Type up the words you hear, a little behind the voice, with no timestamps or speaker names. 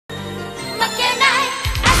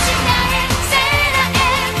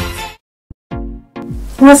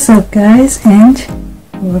What's up guys, and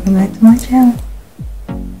welcome back to my channel.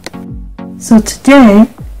 So today,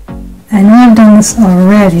 I know I've done this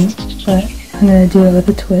already, but I'm going to do it with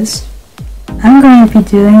a twist. I'm going to be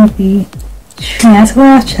doing the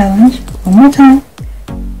Translator challenge one more time,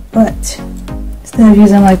 but instead of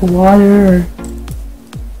using like water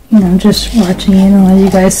or just watching it and let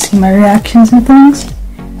you guys see my reactions and things,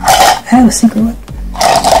 I have a secret weapon.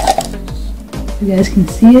 You guys can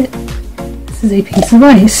see it. This is a piece of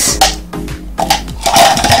ice.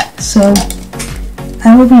 So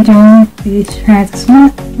I will be doing the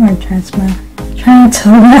Translator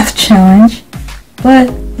challenge,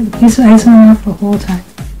 but with a piece of ice in my mouth the whole time,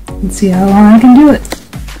 and see how long I can do it.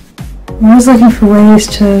 I'm always looking for ways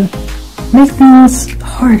to make things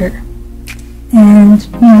harder and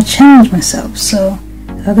challenge myself. So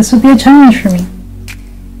I thought this would be a challenge for me.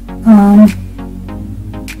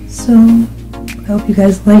 So I hope you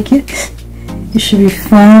guys like it. It should be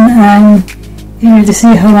fun. I'm eager to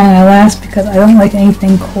see how long I last because I don't like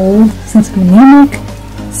anything cold since I'm anemic.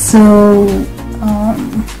 So,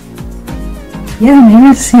 yeah,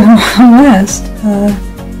 maybe to see how long I last.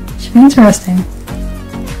 Should be interesting.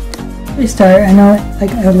 Before we start, I know I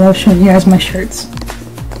love showing you guys my shirts.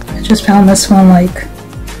 I just found this one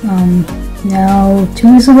now 2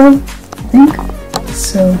 weeks ago, I think.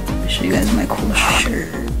 So, I'll show you guys my cool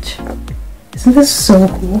shirt. Isn't this so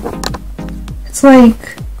cool? It's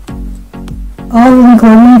like all the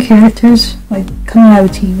Nickelodeon characters coming out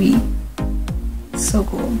of TV. It's so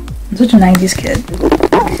cool. I'm such a 90s kid.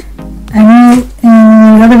 I know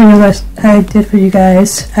in the other videos I did for you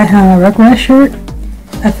guys, I had a Rugrats shirt.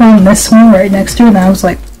 I found this one right next to it and I was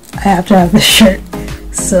like, I have to have this shirt.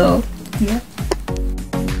 So, yeah.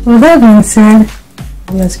 With that being said,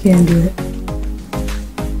 let's get into it.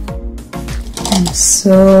 I'm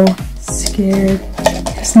so scared.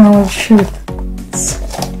 It's not the truth.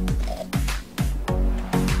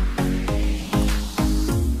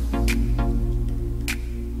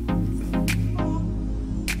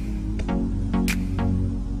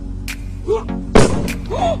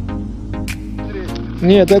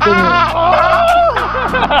 Нет, это нет.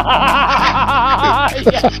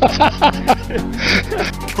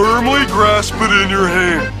 Firmly grasp it in your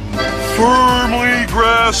hand. Firmly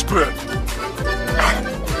grasp it.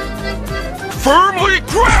 Firmly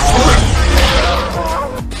grasp it.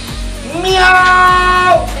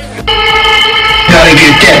 Meow. Gotta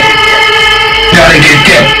get get. Gotta get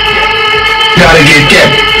get. Gotta get get.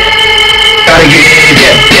 Gotta get get.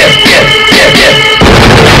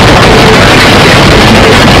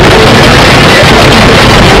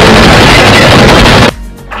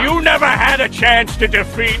 A chance to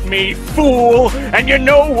defeat me, fool! And you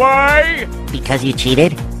know why? Because you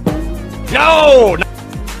cheated? No!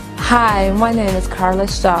 Hi, my name is Carla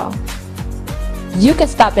Shaw. You can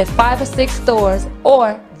stop at 5 or 6 stores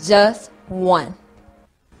or just one.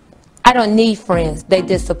 I don't need friends, they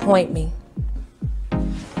disappoint me.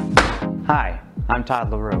 Hi, I'm Todd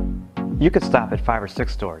LaRue. You could stop at 5 or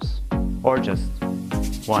 6 stores or just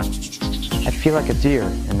one. I feel like a deer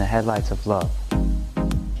in the headlights of love.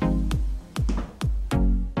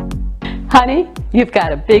 Honey, you've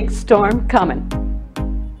got a big storm coming.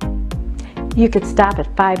 You could stop at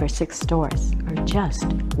 5 or 6 stores, or just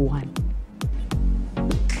one.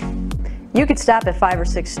 You could stop at 5 or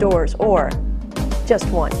 6 stores, or just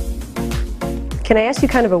one. Can I ask you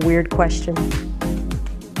kind of a weird question?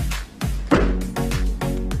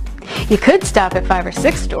 You could stop at 5 or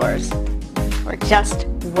 6 stores, or just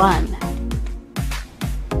one.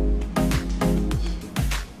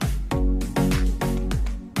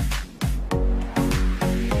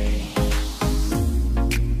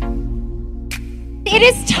 It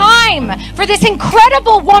is time for this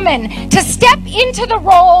incredible woman to step into the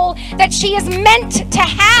role that she is meant to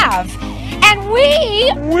have. And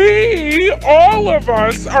we, all of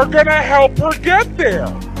us, are gonna help her get there.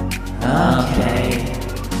 Okay.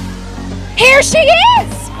 Here she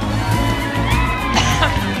is!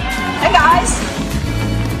 Hey guys!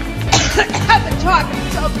 I've been talking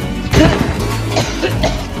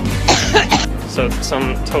So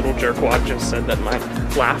some total jerkwad just said that my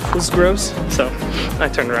laugh was gross, so I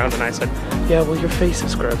turned around and I said, yeah, well, your face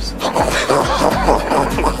is gross.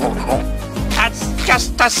 That's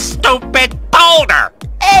just a stupid boulder!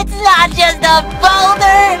 It's not just a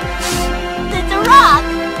boulder! It's a rock!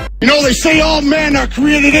 You know, they say all men are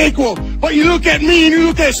created equal, but you look at me and you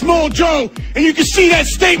look at Small Joe, and you can see that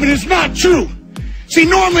statement is not true. See,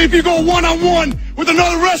 normally if you go one-on-one with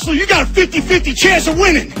another wrestler, you got a 50-50 chance of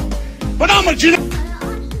winning. But I'm a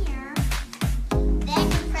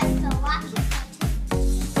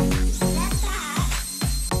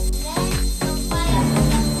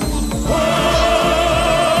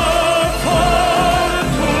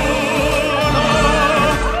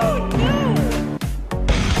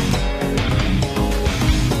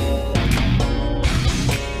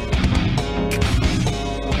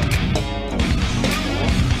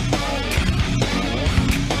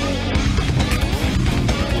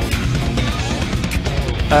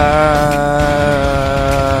I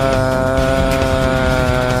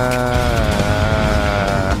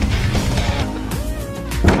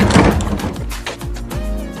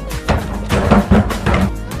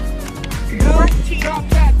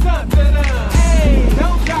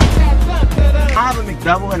have a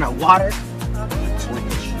McDouble and a water.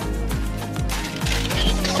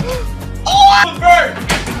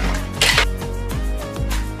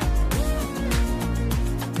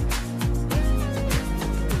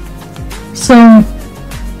 So,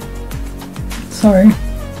 sorry.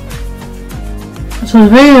 So the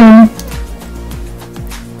video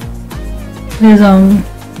is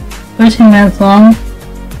 13 minutes long.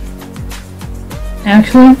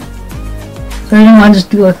 Actually, so I didn't want to just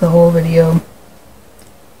do like the whole video.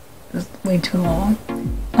 It's way too long.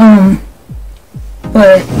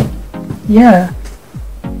 But yeah,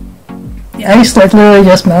 the ice like literally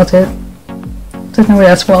just melted. Took me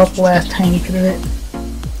to swallow the last tiny bit of it.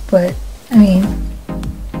 But I mean,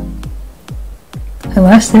 I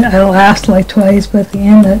laughed like twice, but at the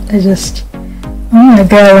end I just, oh my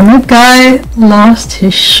god, when that guy lost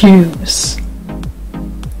his shoes,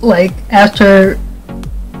 like after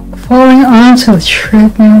falling onto the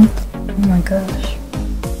treadmill, oh my gosh.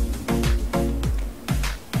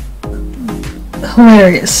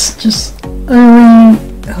 Hilarious, just utterly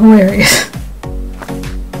hilarious.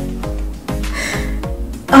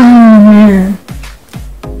 Oh man.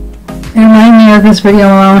 It reminded me of this video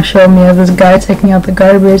my mom showed me of this guy taking out the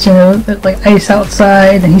garbage and there was like ice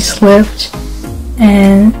outside and he slipped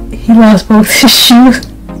and he lost both his shoes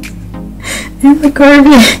in the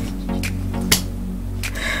garbage.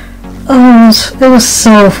 Oh, it was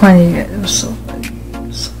so funny. It was so funny.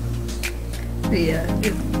 But yeah,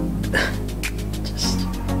 just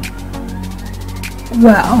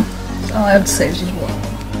wow. That's all I have to say is just wow.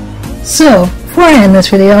 So, before I end this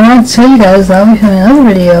video, I want to tell you guys that I'll be filming another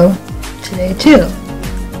video today too.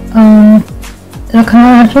 It'll come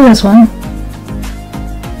out after this one.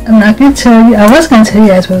 I'm not gonna tell you. I was gonna tell you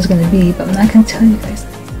guys what it was gonna be, but I'm not gonna tell you guys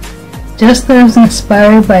that. Just that I was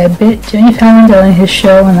inspired by a bit Jimmy Fallon did on his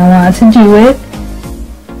show, and I wanted to do it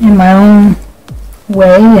in my own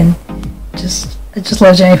way. And I just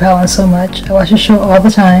love Jimmy Fallon so much. I watch his show all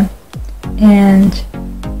the time, and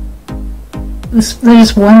there's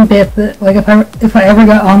just one bit that, like, if I ever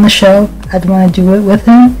got on the show, I'd want to do it with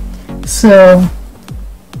him. So,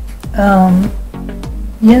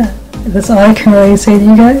 yeah, that's all I can really say to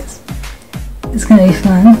you guys. It's gonna be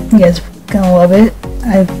fun. You guys are gonna love it.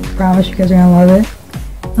 I promise you guys are gonna love it.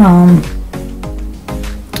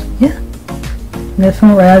 Yeah. I'm gonna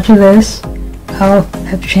film right after this. I'll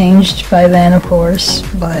have changed by then, of course,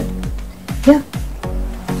 but yeah.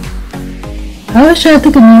 I always try to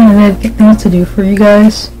think of new things to do for you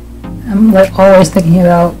guys. I'm like always thinking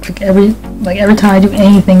about like every time I do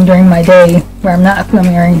anything during my day where I'm not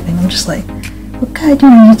filming or anything, I'm just like, what can I do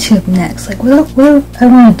on YouTube next? Like what do I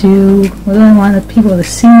want to do? What do I want the people to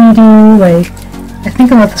see me do? Like I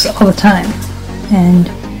think about this all the time, and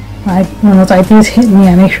when those ideas hit me,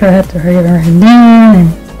 I make sure I have to hurry it down,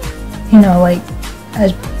 and you know, like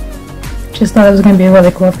I just thought it was gonna be a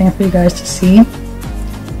really cool thing for you guys to see.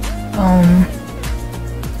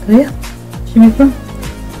 So yeah, should be fun.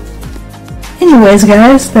 Anyways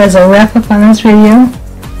guys, that's a wrap up on this video.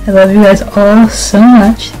 I love you guys all so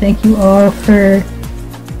much. Thank you all for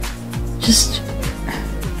just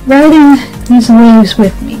riding these waves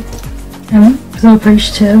with me. I'm so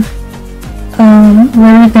appreciative of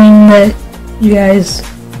everything that you guys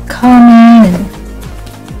comment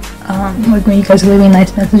and like when you guys are leaving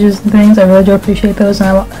nice messages and things. I really do appreciate those, and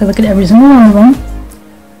I look at every single one of them.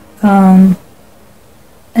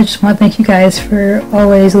 I just want to thank you guys for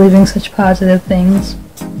always leaving such positive things,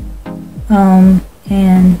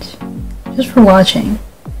 and just for watching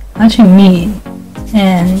me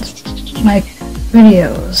and my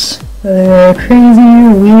videos, whether they're crazy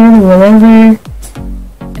or weird or whatever.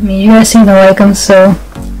 I mean, you guys seem to like them, so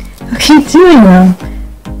I'll keep doing them,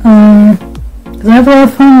 because I have a lot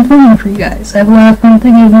of fun filming for you guys. I have a lot of fun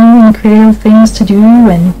thinking of new and creative things to do,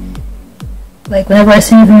 and like whenever I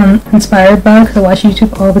see anything I'm inspired by, because I watch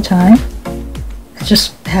YouTube all the time, I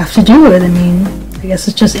just have to do it. I mean, I guess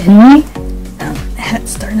it's just in me. My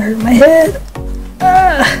hat's starting to hurt my head.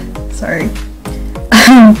 Sorry.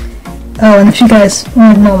 Oh, and if you guys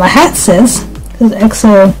want to know what my hat says, this is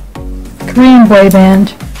EXO Korean boy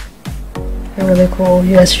band. They're really cool.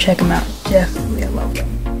 You guys should check them out. Definitely, I love them.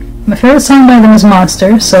 My favorite song by them is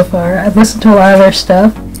Monster so far. I've listened to a lot of their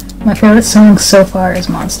stuff. My favorite song so far is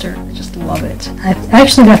Monster. I just love it. I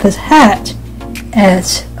actually got this hat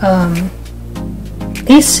at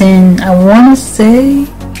ASIN, I want to say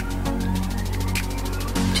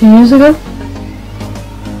 2 years ago?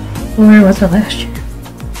 Or was it last year?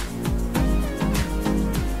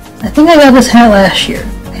 I think I got this hat last year.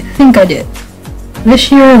 I think I did.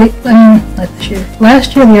 This year, not this year.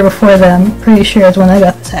 Last year, the year before that, I'm pretty sure is when I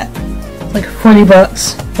got this hat. It's like 40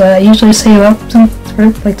 bucks. But I usually save up to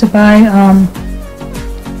buy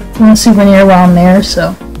one souvenir while I'm there,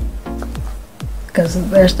 so. Because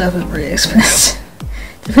their stuff is pretty expensive.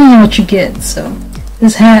 Depending on what you get, so.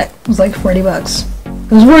 This hat was like 40 bucks.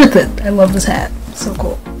 It was worth it. I love this hat. It's so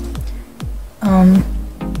cool.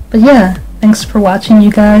 But yeah, thanks for watching,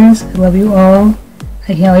 you guys. I love you all.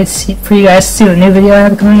 I can't wait for you guys to see the new video I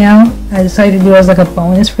have coming out. I decided to do it as like a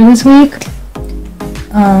bonus for this week.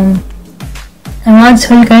 I wanted to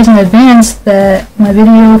tell you guys in advance that my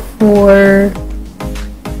video for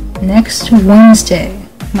next Wednesday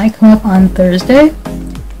might come up on Thursday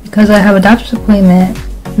because I have a doctor's appointment,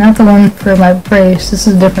 not the one for my brace. This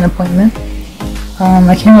is a different appointment.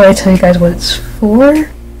 I can't really tell you guys what it's for.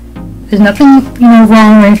 There's nothing,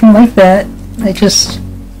 wrong or anything like that. I just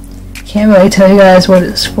can't really tell you guys what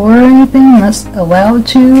it's for or anything. I'm not allowed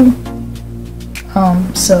to.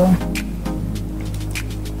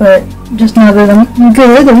 But just know that I'm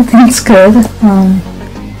good. Everything's good.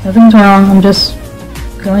 Nothing's wrong. I'm just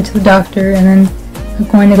going to the doctor, and then I'm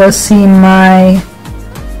going to go see my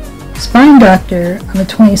spine doctor on the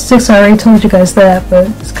 26th. I already told you guys that, but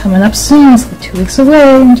it's coming up soon. It's like 2 weeks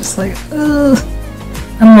away. I'm just like, ugh.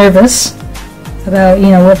 I'm nervous about,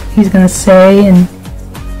 what he's gonna say, and,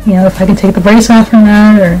 if I can take the brace off or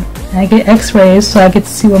not, or I get x-rays so I get to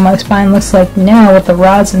see what my spine looks like now with the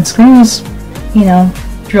rods and screws,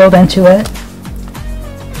 drilled into it.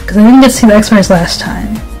 Because I didn't get to see the x-rays last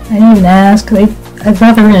time. I didn't even ask. I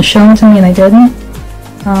thought they were gonna show them to me, and they didn't.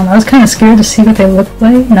 I was kind of scared to see what they looked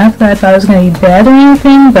like. Not that I thought it was gonna be bad or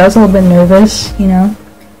anything, but I was a little bit nervous,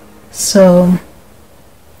 So,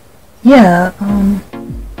 yeah,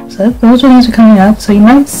 so those videos are coming up, so you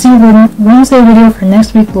might see the Wednesday video for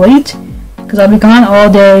next week late, because I'll be gone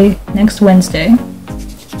all day next Wednesday,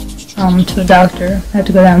 to the doctor. I have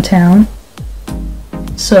to go downtown,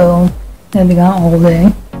 so I'll be gone all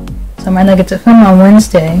day, so I might not get to film on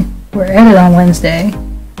Wednesday, or edit on Wednesday,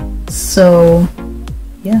 so,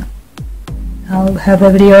 yeah, I'll have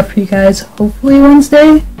that video up for you guys hopefully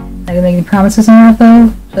Wednesday. I can make any promises on that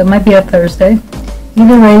though, so it might be up Thursday.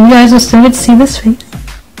 Either way, you guys will still get to see this face.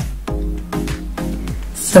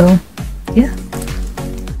 So, yeah.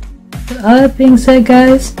 With all that being said,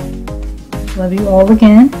 guys, love you all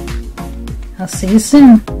again. I'll see you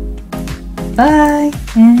soon. Bye,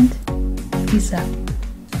 and peace out.